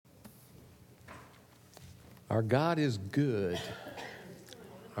Our God is good.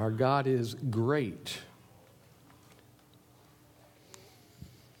 Our God is great.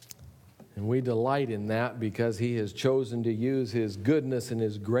 And we delight in that because He has chosen to use His goodness and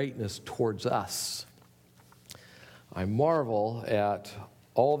His greatness towards us. I marvel at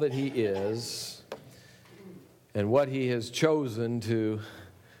all that He is and what He has chosen to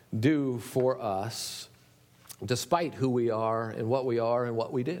do for us, despite who we are and what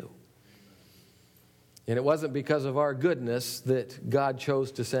we do. And it wasn't because of our goodness that God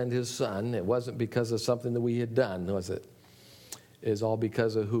chose to send His Son. It wasn't because of something that we had done, was it? It is all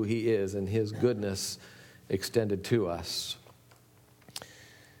because of who He is and His goodness extended to us.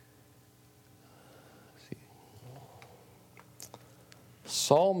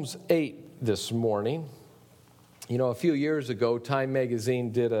 Psalms 8 this morning. You know, a few years ago, Time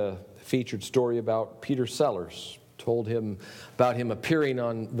magazine did a featured story about Peter Sellers. Told him about him appearing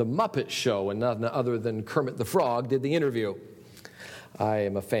on The Muppet Show, and none other than Kermit the Frog did the interview. I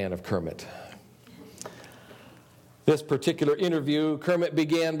am a fan of Kermit. This particular interview, Kermit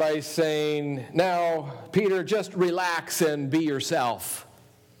began by saying, "Now, Peter, just relax and be yourself."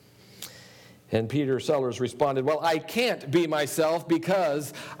 And Peter Sellers responded, "Well, I can't be myself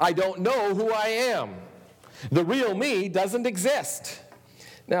because I don't know who I am. The real me doesn't exist."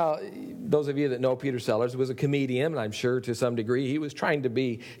 Now, those of you that know Peter Sellers was a comedian, and I'm sure to some degree he was trying to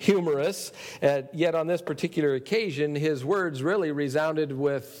be humorous. Yet on this particular occasion, his words really resounded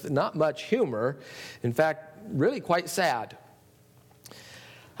with not much humor. In fact, really quite sad.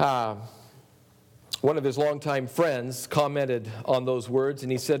 One of his longtime friends commented on those words,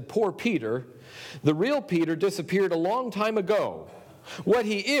 and he said, "Poor Peter, the real Peter disappeared a long time ago. What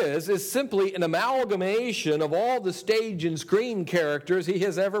he is simply an amalgamation of all the stage and screen characters he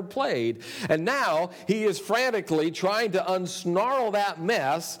has ever played. And now he is frantically trying to unsnarl that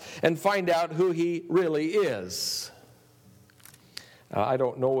mess and find out who he really is." I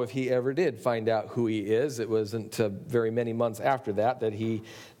don't know if he ever did find out who he is. It wasn't very many months after that he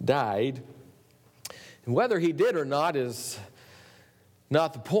died. And whether he did or not is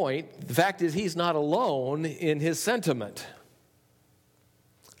not the point. The fact is, he's not alone in his sentiment.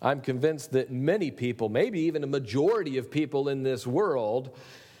 I'm convinced that many people, maybe even a majority of people in this world,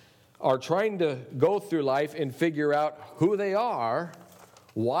 are trying to go through life and figure out who they are,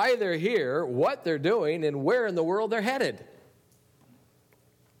 why they're here, what they're doing, and where in the world they're headed.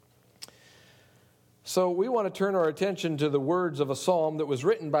 So we want to turn our attention to the words of a psalm that was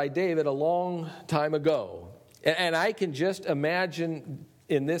written by David a long time ago. And I can just imagine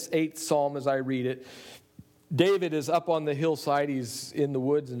in this 8th psalm as I read it, David is up on the hillside, he's in the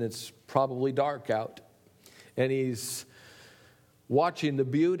woods, and it's probably dark out. And he's watching the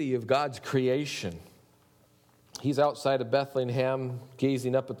beauty of God's creation. He's outside of Bethlehem,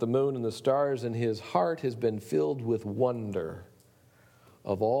 gazing up at the moon and the stars, and his heart has been filled with wonder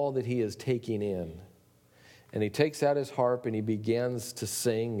of all that he is taking in. And he takes out his harp and he begins to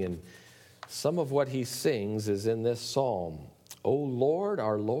sing, and some of what he sings is in this psalm. "O Lord,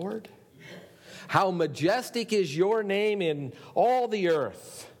 our Lord, how majestic is your name in all the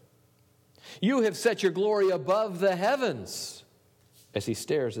earth. You have set your glory above the heavens." As he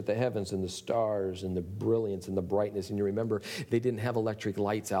stares at the heavens and the stars and the brilliance and the brightness. And you remember, they didn't have electric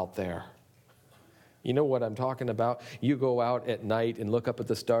lights out there. You know what I'm talking about? You go out at night and look up at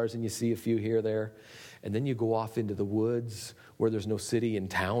the stars and you see a few here, there. And then you go off into the woods where there's no city and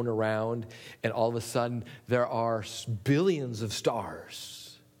town around. And all of a sudden, there are billions of stars.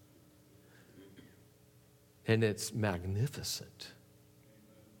 And it's magnificent.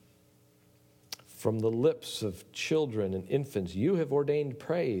 From the lips of children and infants, you have ordained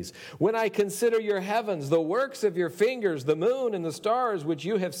praise. When I consider your heavens, the works of your fingers, the moon and the stars which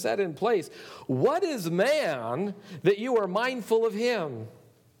you have set in place, what is man that you are mindful of him,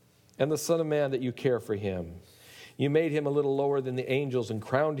 and the Son of Man that you care for him? You made him a little lower than the angels and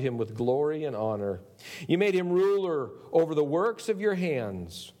crowned him with glory and honor. You made him ruler over the works of your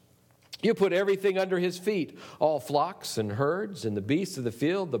hands. You put everything under his feet, all flocks and herds and the beasts of the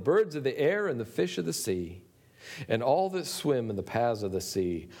field, the birds of the air and the fish of the sea, and all that swim in the paths of the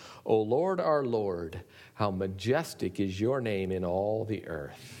sea. O Lord, our Lord, how majestic is your name in all the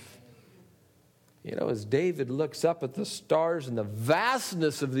earth. You know, as David looks up at the stars and the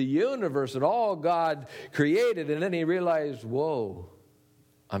vastness of the universe and all God created, and then he realized, whoa,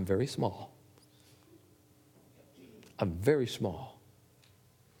 I'm very small. I'm very small.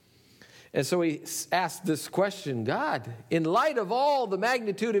 And so he asked this question, God, in light of all the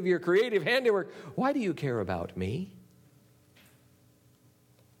magnitude of your creative handiwork, why do you care about me?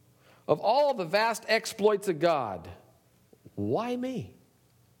 Of all the vast exploits of God, why me?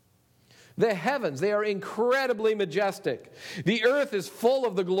 The heavens, they are incredibly majestic. The earth is full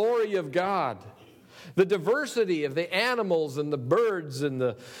of the glory of God. The diversity of the animals and the birds and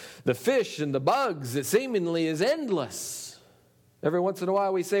the fish and the bugs, it seemingly is endless. Every once in a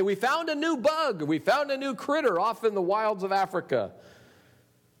while we say, we found a new bug, we found a new critter off in the wilds of Africa.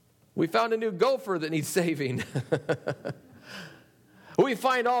 We found a new gopher that needs saving. We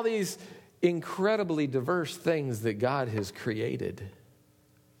find all these incredibly diverse things that God has created.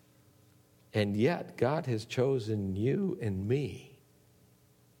 And yet, God has chosen you and me.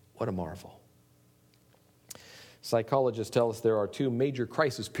 What a marvel. Psychologists tell us there are two major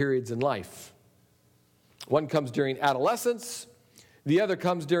crisis periods in life. One comes during adolescence, the other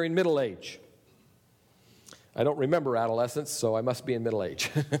comes during middle age. I don't remember adolescence, so I must be in middle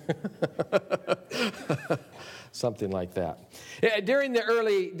age. Something like that. During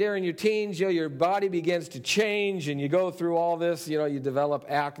your teens, your body begins to change and you go through all this. You develop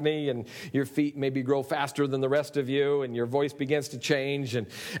acne and your feet maybe grow faster than the rest of you and your voice begins to change. And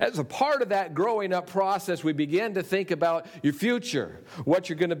as a part of that growing up process, we begin to think about your future, what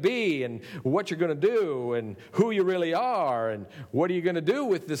you're going to be and what you're going to do and who you really are and what are you going to do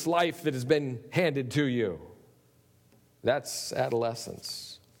with this life that has been handed to you. That's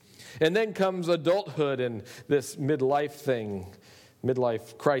adolescence. And then comes adulthood and this midlife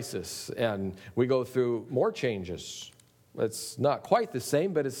crisis, and we go through more changes. It's not quite the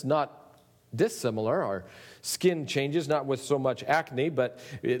same, but it's not dissimilar. Our skin changes, not with so much acne, but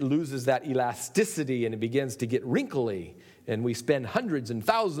it loses that elasticity and it begins to get wrinkly, and we spend hundreds and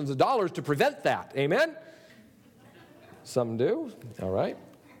thousands of dollars to prevent that. Amen? Some do. All right.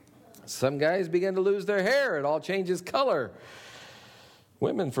 Some guys begin to lose their hair. It all changes color.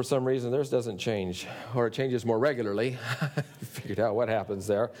 Women, for some reason, theirs doesn't change, or it changes more regularly. Figured out what happens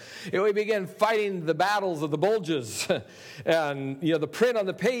there. And we begin fighting the battles of the bulges. And, the print on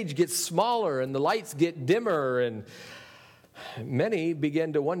the page gets smaller and the lights get dimmer. And many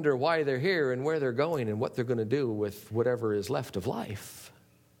begin to wonder why they're here and where they're going and what they're going to do with whatever is left of life.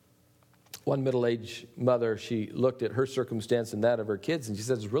 One middle-aged mother, she looked at her circumstance and that of her kids, and she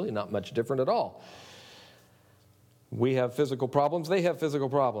said, it's really not much different at all. We have physical problems, they have physical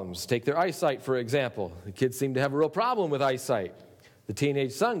problems. Take their eyesight, for example. The kids seem to have a real problem with eyesight. The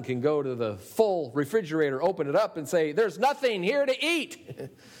teenage son can go to the full refrigerator, open it up, and say, there's nothing here to eat.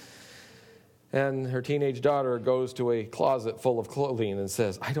 And her teenage daughter goes to a closet full of clothing and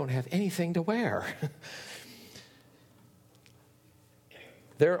says, I don't have anything to wear.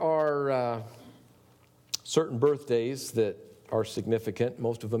 There are certain birthdays that are significant.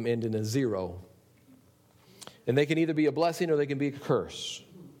 Most of them end in a 0. And they can either be a blessing or they can be a curse.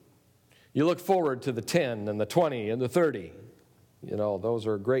 You look forward to the 10 and the 20 and the 30. Those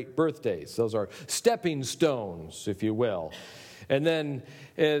are great birthdays. Those are stepping stones, if you will. And then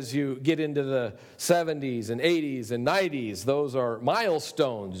as you get into the 70s and 80s and 90s, those are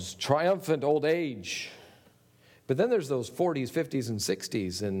milestones, triumphant old age. But then there's those 40s, 50s, and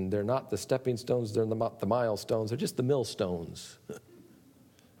 60s, and they're not the stepping stones, they're not the milestones, they're just the millstones.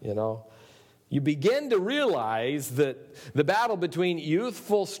 You begin to realize that the battle between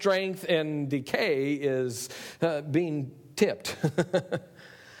youthful strength and decay is being tipped.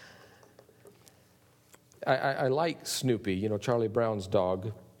 I like Snoopy, Charlie Brown's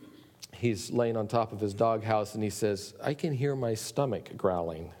dog. He's laying on top of his doghouse and he says, I can hear my stomach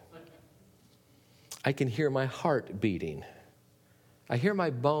growling. I can hear my heart beating. I hear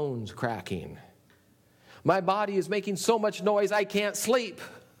my bones cracking. My body is making so much noise I can't sleep.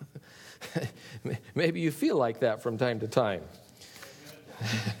 Maybe you feel like that from time to time.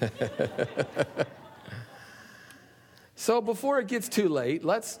 So before it gets too late,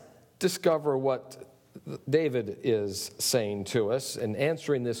 let's discover what David is saying to us and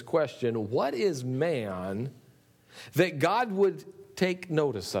answering this question, what is man that God would take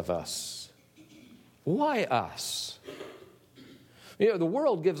notice of us? Why us? The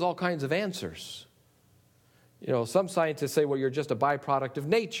world gives all kinds of answers. Some scientists say, well, you're just a byproduct of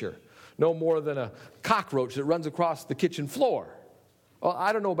nature. No more than a cockroach that runs across the kitchen floor. Well,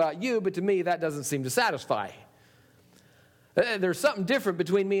 I don't know about you, but to me that doesn't seem to satisfy. There's something different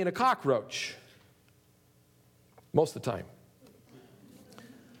between me and a cockroach. Most of the time.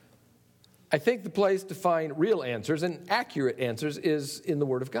 I think the place to find real answers and accurate answers is in the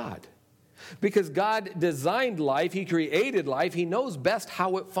Word of God. Because God designed life, He created life, He knows best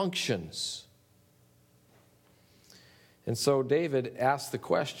how it functions. And so David asked the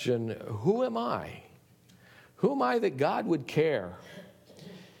question, who am I? Who am I that God would care?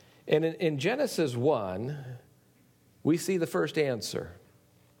 And in Genesis 1, we see the first answer.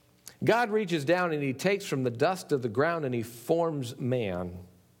 God reaches down and He takes from the dust of the ground and He forms man.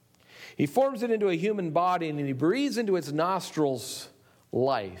 He forms it into a human body, and he breathes into its nostrils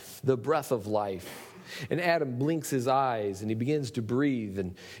life, the breath of life. And Adam blinks his eyes, and he begins to breathe,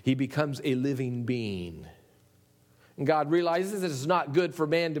 and he becomes a living being. And God realizes that it's not good for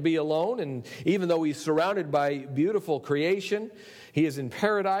man to be alone, and even though he's surrounded by beautiful creation, he is in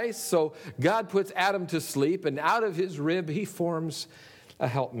paradise. So God puts Adam to sleep, and out of his rib he forms a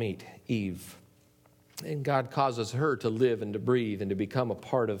helpmeet, Eve. And God causes her to live and to breathe and to become a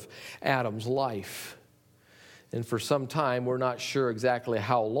part of Adam's life. And for some time, we're not sure exactly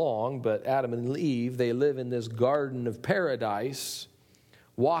how long, but Adam and Eve, they live in this garden of paradise,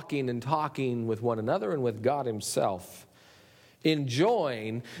 walking and talking with one another and with God himself,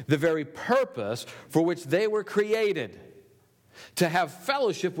 enjoying the very purpose for which they were created, to have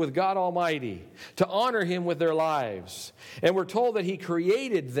fellowship with God Almighty, to honor him with their lives. And we're told that he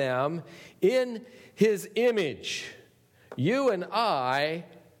created them in his image. You and I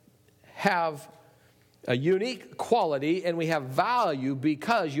have a unique quality, and we have value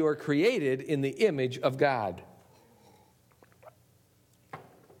because you are created in the image of God.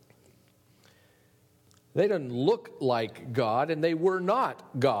 They didn't look like God, and they were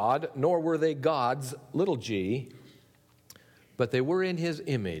not God, nor were they God's, little g, but they were in his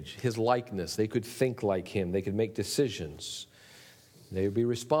image, his likeness. They could think like him. They could make decisions. They would be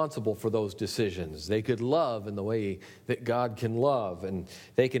responsible for those decisions. They could love in the way that God can love, and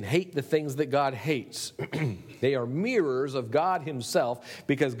they can hate the things that God hates. They are mirrors of God himself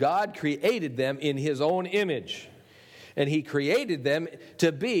because God created them in his own image. And he created them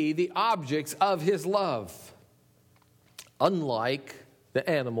to be the objects of his love, unlike the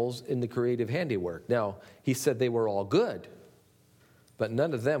animals in the creative handiwork. Now, he said they were all good, but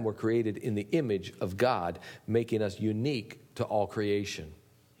none of them were created in the image of God, making us unique to all creation.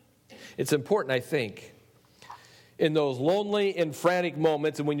 It's important, I think, in those lonely and frantic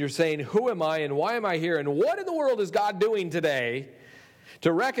moments, and when you're saying, who am I and why am I here and what in the world is God doing today,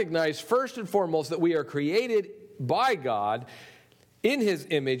 to recognize first and foremost that we are created by God in his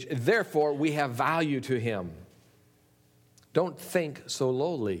image, therefore we have value to him. Don't think so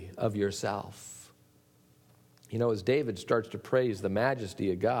lowly of yourself. You know, as David starts to praise the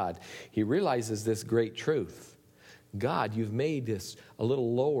majesty of God, he realizes this great truth. God, you've made this a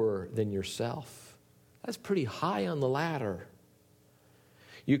little lower than yourself. That's pretty high on the ladder.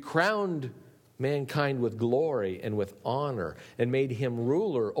 You crowned mankind with glory and with honor and made him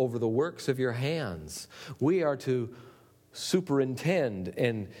ruler over the works of your hands. We are to superintend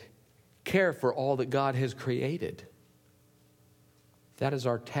and care for all that God has created. That is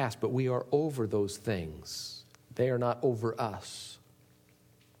our task, but we are over those things. They are not over us.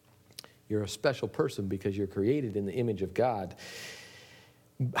 You're a special person because you're created in the image of God.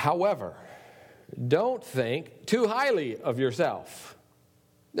 However, don't think too highly of yourself.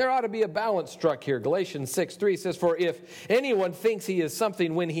 There ought to be a balance struck here. Galatians 6:3 says, for if anyone thinks he is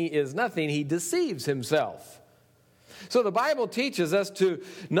something when he is nothing, he deceives himself. So the Bible teaches us to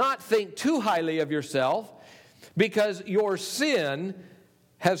not think too highly of yourself because your sin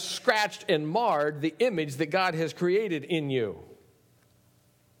has scratched and marred the image that God has created in you.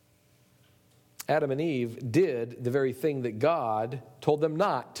 Adam and Eve did the very thing that God told them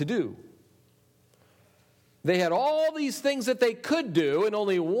not to do. They had all these things that they could do and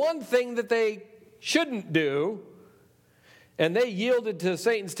only one thing that they shouldn't do. And they yielded to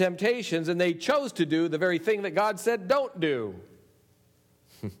Satan's temptations and they chose to do the very thing that God said don't do.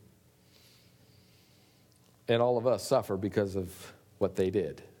 And all of us suffer because of what they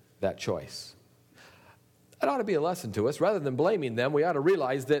did, that choice. That ought to be a lesson to us. Rather than blaming them, we ought to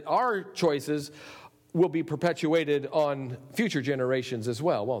realize that our choices will be perpetuated on future generations as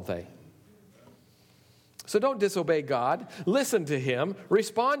well, won't they? So don't disobey God. Listen to him.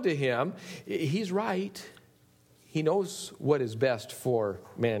 Respond to him. He's right. He knows what is best for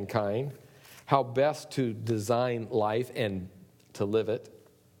mankind, how best to design life and to live it.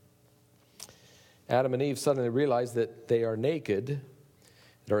 Adam and Eve suddenly realize that they are naked,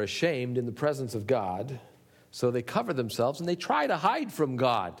 and are ashamed in the presence of God. So they cover themselves and they try to hide from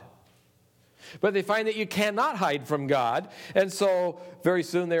God. But they find that you cannot hide from God. And so very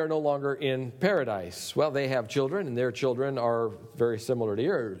soon they are no longer in paradise. Well, they have children, and their children are very similar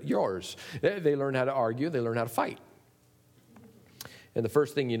to yours. They learn how to argue. They learn how to fight. And the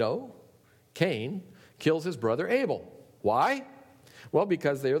first thing you know, Cain kills his brother Abel. Why? Well,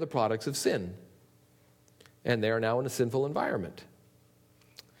 because they are the products of sin. And they are now in a sinful environment.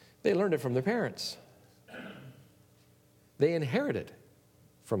 They learned it from their parents. They inherited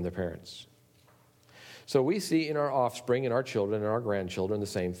from their parents. So we see in our offspring, in our children, and our grandchildren the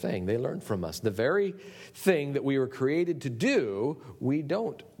same thing. They learn from us. The very thing that we were created to do, we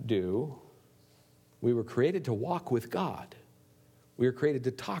don't do. We were created to walk with God. We were created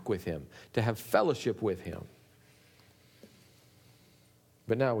to talk with Him, to have fellowship with Him.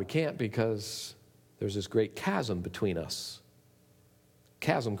 But now we can't because there's this great chasm between us.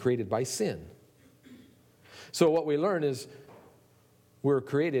 Chasm created by sin. So what we learn is we're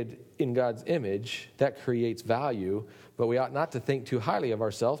created in God's image. That creates value, but we ought not to think too highly of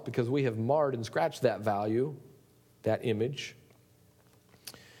ourselves because we have marred and scratched that value, that image.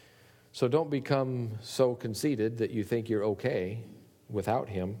 So don't become so conceited that you think you're okay without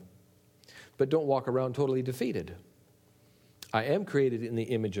Him, but don't walk around totally defeated. I am created in the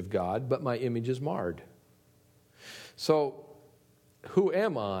image of God, but my image is marred. So who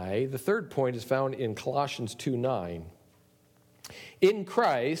am I? The third point is found in Colossians 2:9. In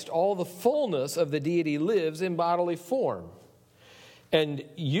Christ, all the fullness of the deity lives in bodily form. And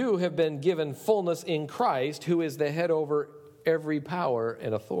you have been given fullness in Christ, who is the head over every power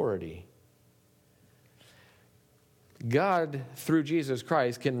and authority. God, through Jesus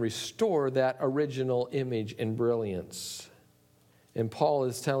Christ, can restore that original image and brilliance. And Paul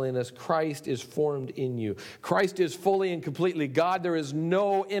is telling us Christ is formed in you. Christ is fully and completely God. There is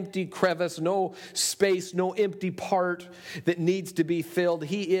no empty crevice, no space, no empty part that needs to be filled.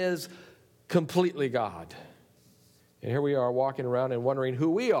 He is completely God. And here we are walking around and wondering who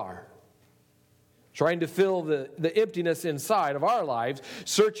we are, trying to fill the emptiness inside of our lives,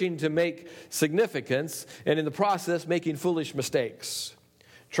 searching to make significance, and in the process making foolish mistakes,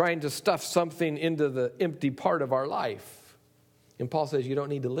 trying to stuff something into the empty part of our life. And Paul says you don't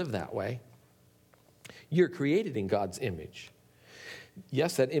need to live that way. You're created in God's image.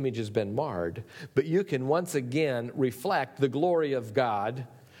 Yes, that image has been marred, but you can once again reflect the glory of God.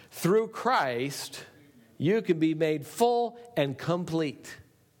 Through Christ, you can be made full and complete.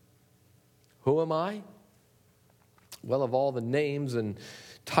 Who am I? Well, of all the names and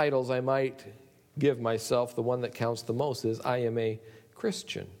titles I might give myself, the one that counts the most is I am a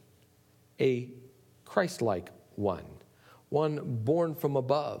Christian, a Christ-like one born from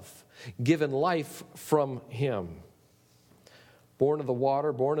above, given life from Him, born of the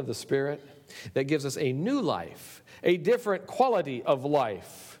water, born of the Spirit, that gives us a new life, a different quality of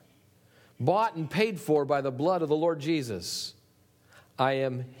life, bought and paid for by the blood of the Lord Jesus. I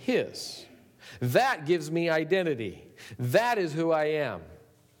am His. That gives me identity. That is who I am.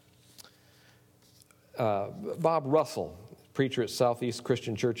 Bob Russell, preacher at Southeast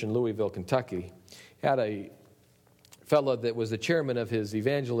Christian Church in Louisville, Kentucky, had a fellow that was the chairman of his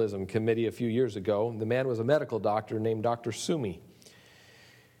evangelism committee a few years ago. The man was a medical doctor named Dr. Sumi.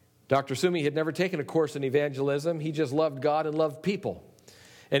 Dr. Sumi had never taken a course in evangelism. He just loved God and loved people.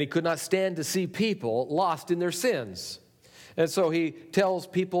 And he could not stand to see people lost in their sins. And so he tells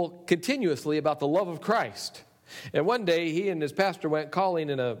people continuously about the love of Christ. And one day he and his pastor went calling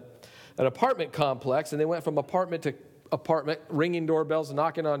in an apartment complex, and they went from apartment to apartment, ringing doorbells,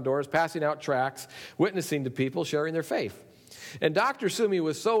 knocking on doors, passing out tracts, witnessing to people, sharing their faith. And Dr. Sumi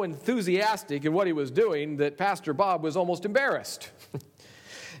was so enthusiastic in what he was doing that Pastor Bob was almost embarrassed.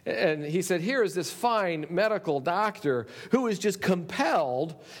 And he said, here is this fine medical doctor who is just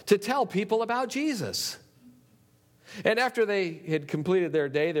compelled to tell people about Jesus. And after they had completed their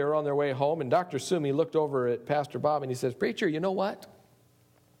day, they were on their way home, and Dr. Sumi looked over at Pastor Bob and he says, preacher, you know what?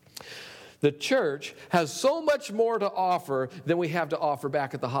 The church has so much more to offer than we have to offer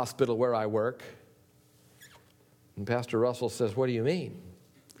back at the hospital where I work. And Pastor Russell says, what do you mean?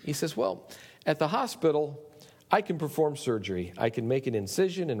 He says, well, at the hospital, I can perform surgery. I can make an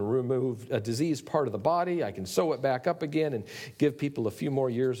incision and remove a diseased part of the body. I can sew it back up again and give people a few more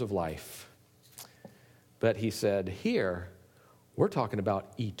years of life. But he said, here, we're talking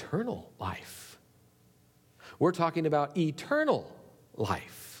about eternal life. We're talking about eternal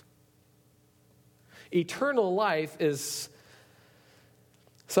life. Eternal life is,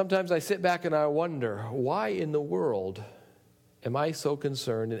 sometimes I sit back and I wonder, why in the world am I so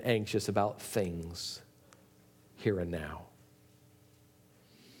concerned and anxious about things here and now?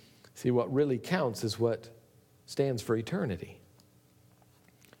 See, what really counts is what stands for eternity.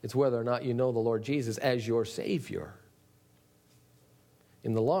 It's whether or not you know the Lord Jesus as your Savior.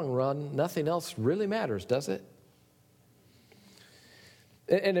 In the long run, nothing else really matters, does it?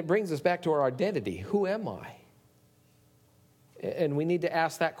 And it brings us back to our identity. Who am I? And we need to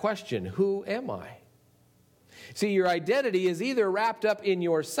ask that question. Who am I? See, your identity is either wrapped up in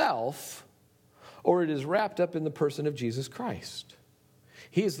yourself or it is wrapped up in the person of Jesus Christ.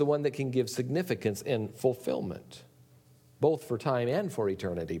 He is the one that can give significance and fulfillment, both for time and for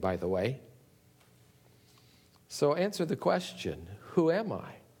eternity, by the way. So answer the question, who am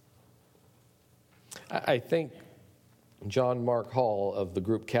I? I think John Mark Hall of the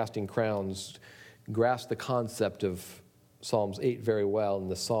group Casting Crowns grasped the concept of Psalms 8 very well in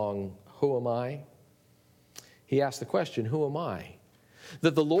the song, Who Am I? He asked the question, who am I?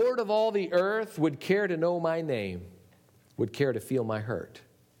 That the Lord of all the earth would care to know my name, would care to feel my hurt.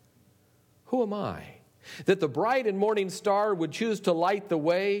 Who am I? That the bright and morning star would choose to light the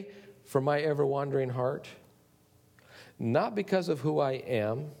way for my ever-wandering heart. Not because of who I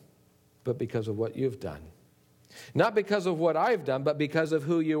am, but because of what you've done. Not because of what I've done, but because of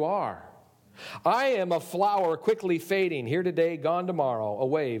who you are. I am a flower quickly fading, here today, gone tomorrow, a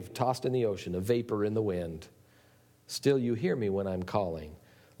wave tossed in the ocean, a vapor in the wind. Still you hear me when I'm calling.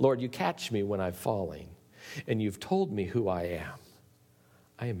 Lord, you catch me when I'm falling, and you've told me who I am.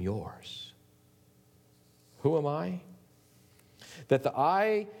 I am yours. Who am I? That the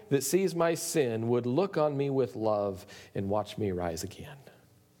eye that sees my sin would look on me with love and watch me rise again.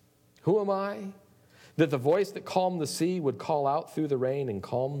 Who am I? That the voice that calmed the sea would call out through the rain and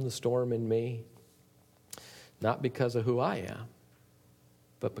calm the storm in me. Not because of who I am,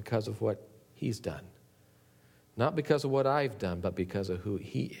 but because of what he's done. Not because of what I've done, but because of who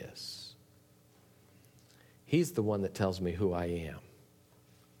he is. He's the one that tells me who I am.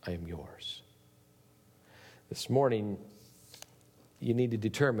 I am yours. This morning, you need to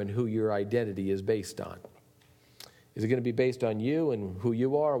determine who your identity is based on. Is it going to be based on you and who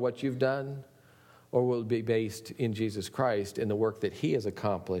you are, what you've done? Or will it be based in Jesus Christ and the work that he has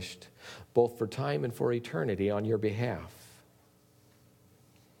accomplished, both for time and for eternity on your behalf?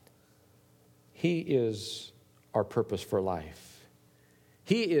 He is our purpose for life.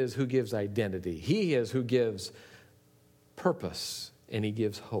 He is who gives identity. He is who gives purpose, and he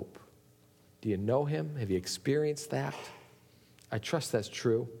gives hope. Do you know him? Have you experienced that? I trust that's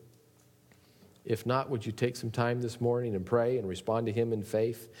true. If not, would you take some time this morning and pray and respond to him in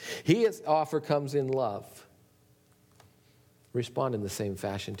faith? His offer comes in love. Respond in the same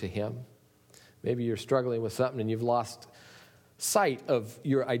fashion to him. Maybe you're struggling with something and you've lost sight of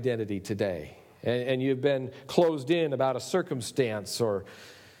your identity today. And you've been closed in about a circumstance or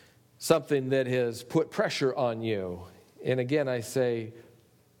something that has put pressure on you. And again, I say,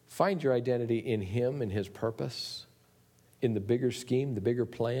 find your identity in him and his purpose, in the bigger scheme, the bigger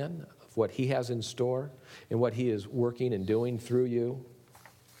plan of what he has in store and what he is working and doing through you.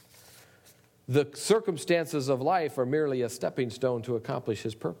 The circumstances of life are merely a stepping stone to accomplish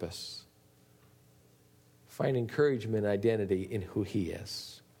his purpose. Find encouragement and identity in who he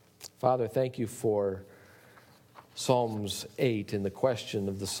is. Father, thank you for Psalms 8 and the question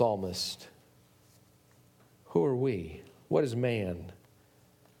of the psalmist. Who are we? What is man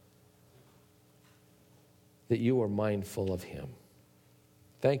that you are mindful of him?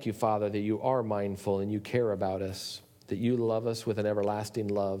 Thank you, Father, that you are mindful and you care about us, that you love us with an everlasting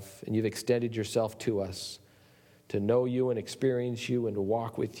love, and you've extended yourself to us to know you and experience you and to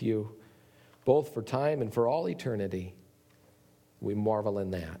walk with you, both for time and for all eternity. We marvel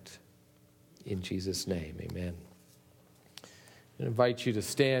in that. In Jesus' name, amen. I invite you to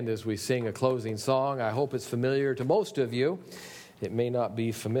stand as we sing a closing song. I hope it's familiar to most of you. It may not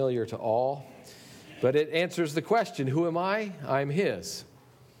be familiar to all, but it answers the question, who am I? I'm his.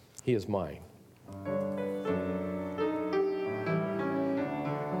 He is mine.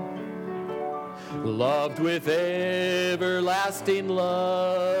 Loved with everlasting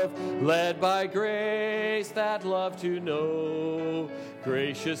love, led by grace that love to know.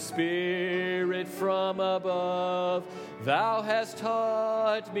 Gracious Spirit from above, thou hast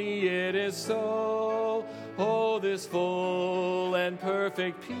taught me it is so. Oh, this full and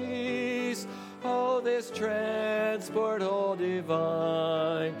perfect peace, oh, this transport all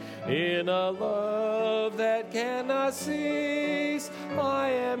divine, in a love that cannot cease. I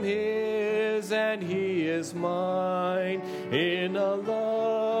am his and he is mine, in a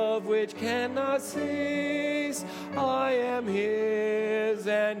love which cannot cease. I am his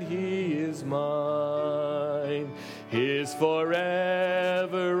and he is mine. His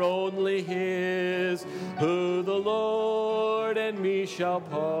forever, only his, who the Lord and me shall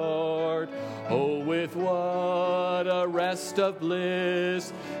part. Oh, with what a rest of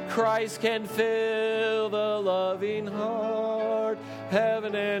bliss Christ can fill the loving heart.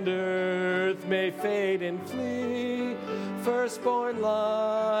 Heaven and earth may fade and flee, firstborn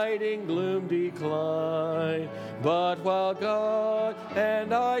light in gloom decline. But while God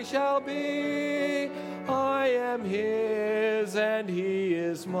and I shall be, I am his and he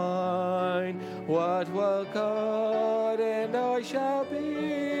is mine. What while God and I shall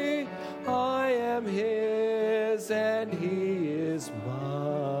be, I am his and he is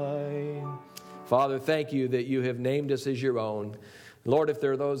mine. Father, thank you that you have named us as your own. Lord, if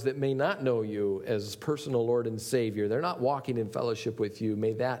there are those that may not know you as personal Lord and Savior, they're not walking in fellowship with you,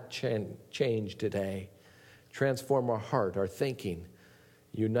 may that change today. Transform our heart, our thinking.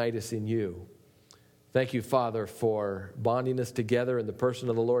 Unite us in you. Thank you, Father, for bonding us together in the person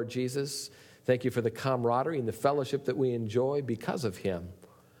of the Lord Jesus. Thank you for the camaraderie and the fellowship that we enjoy because of him.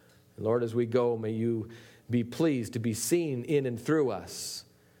 And Lord, as we go, may you be pleased to be seen in and through us,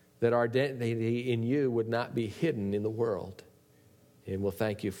 that our identity in you would not be hidden in the world. And we'll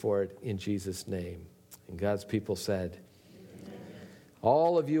thank you for it in Jesus' name. And God's people said, amen.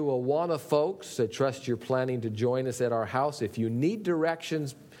 All of you Awana folks, I trust you're planning to join us at our house. If you need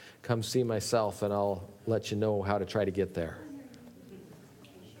directions, come see myself and I'll let you know how to try to get there.